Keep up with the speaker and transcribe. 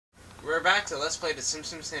We're back to Let's Play the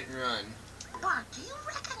Simpsons Hit and Run. Bart, do you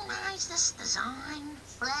recognize this design?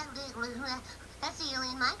 That's the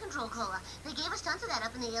alien mind control cola. They gave us tons of that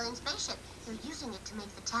up in the alien spaceship. They're using it to make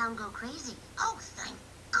the town go crazy. Oh, thank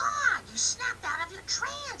God! You snapped out of your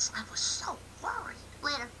trance. I was so worried.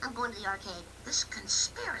 Later, I'm going to the arcade. This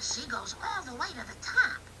conspiracy goes all the way to the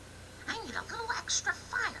top. I need a little extra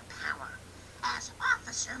firepower as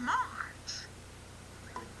Officer Marge.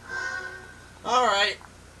 Alright.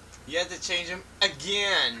 You had to change him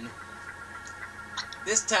again.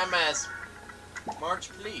 This time as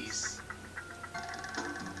Marge Police.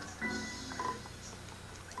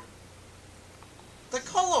 The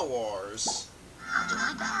Color Wars. I'll do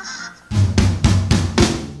my best.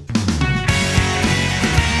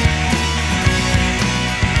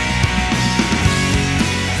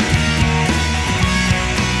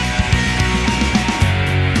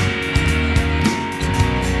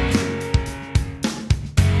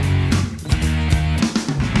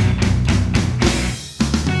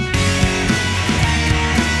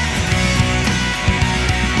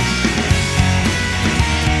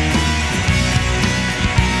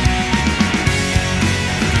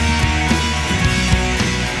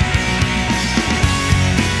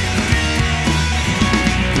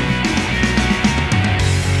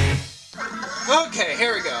 Okay,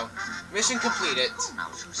 here we go. Mission completed.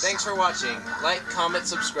 Thanks for watching. Like, comment,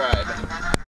 subscribe.